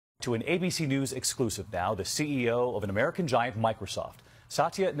To an ABC News exclusive now, the CEO of an American giant, Microsoft,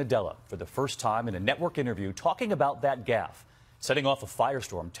 Satya Nadella, for the first time in a network interview, talking about that gaffe, setting off a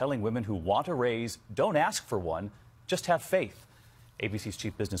firestorm, telling women who want a raise, don't ask for one, just have faith. ABC's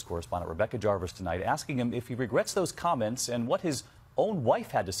chief business correspondent Rebecca Jarvis tonight asking him if he regrets those comments and what his own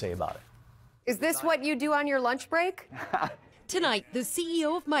wife had to say about it. Is this what you do on your lunch break? Tonight, the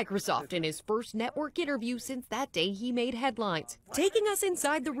CEO of Microsoft in his first network interview since that day he made headlines, taking us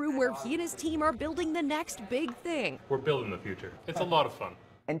inside the room where he and his team are building the next big thing. We're building the future. It's a lot of fun.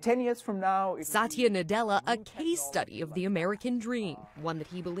 And 10 years from now... Satya Nadella, a case study of the American dream, one that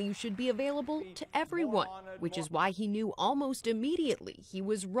he believes should be available to everyone, which is why he knew almost immediately he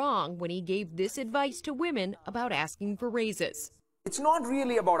was wrong when he gave this advice to women about asking for raises. It's not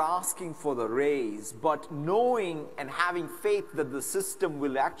really about asking for the raise, but knowing and having faith that the system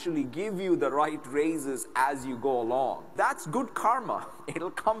will actually give you the right raises as you go along. That's good karma.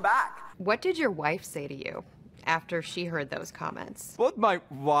 It'll come back. What did your wife say to you after she heard those comments? Both my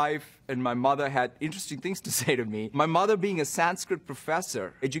wife and my mother had interesting things to say to me. My mother, being a Sanskrit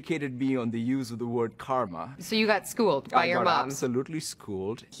professor, educated me on the use of the word karma. So you got schooled by your mom? I got absolutely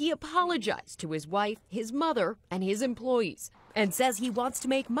schooled. He apologized to his wife, his mother, and his employees, and says he wants to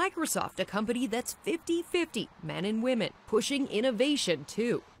make Microsoft a company that's 50-50, men and women, pushing innovation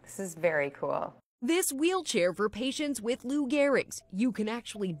too. This is very cool. This wheelchair for patients with Lou Gehrig's. You can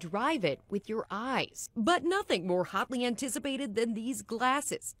actually drive it with your eyes. But nothing more hotly anticipated than these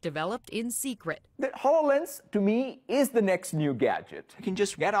glasses, developed in secret. The HoloLens, to me, is the next new gadget. You can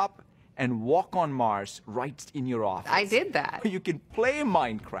just get up and walk on Mars right in your office. I did that. You can play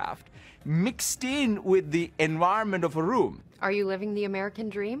Minecraft mixed in with the environment of a room. Are you living the American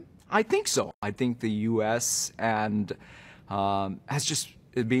dream? I think so. I think the U.S. and has just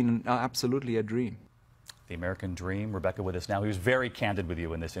been absolutely a dream. The American dream. Rebecca with us now. He was very candid with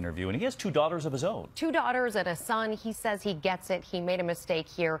you in this interview, and he has 2 daughters of his own. 2 daughters and a son. He says he gets it. He made a mistake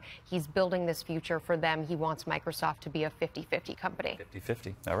here. He's building this future for them. He wants Microsoft to be a 50-50 company.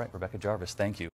 50-50. All right, Rebecca Jarvis, thank you.